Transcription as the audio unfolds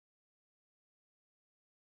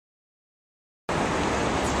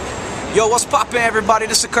Yo, what's poppin', everybody?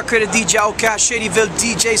 This is the DJ OutKast, Shadyville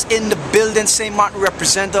DJs in the building, St. Martin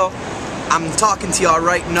representative. I'm talking to y'all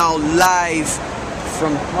right now live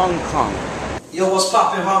from Hong Kong. Yo, what's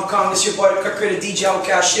poppin', Hong Kong? It's your boy, the DJ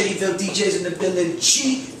OutKast, Shadyville DJs in the building,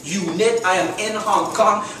 G-Unit. I am in Hong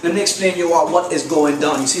Kong. Let me explain to you all what is going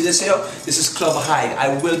down. You see this here? This is Club Hyde.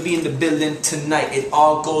 I will be in the building tonight. It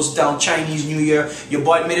all goes down Chinese New Year. Your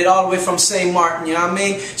boy made it all the way from St. Martin, you know what I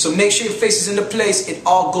mean? So make sure your face is in the place. It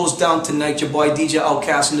all goes down tonight. Your boy DJ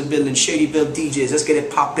OutKast in the building, Shadyville DJs. Let's get it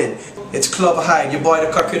poppin'. It's Club Hyde. Your boy, the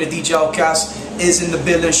DJ OutKast, is in the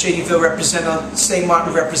building. Shadyville representative, St.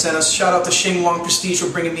 Martin representative. Shout out to Xin Wang Prestige for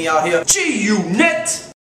bringing me out here. G-Unit!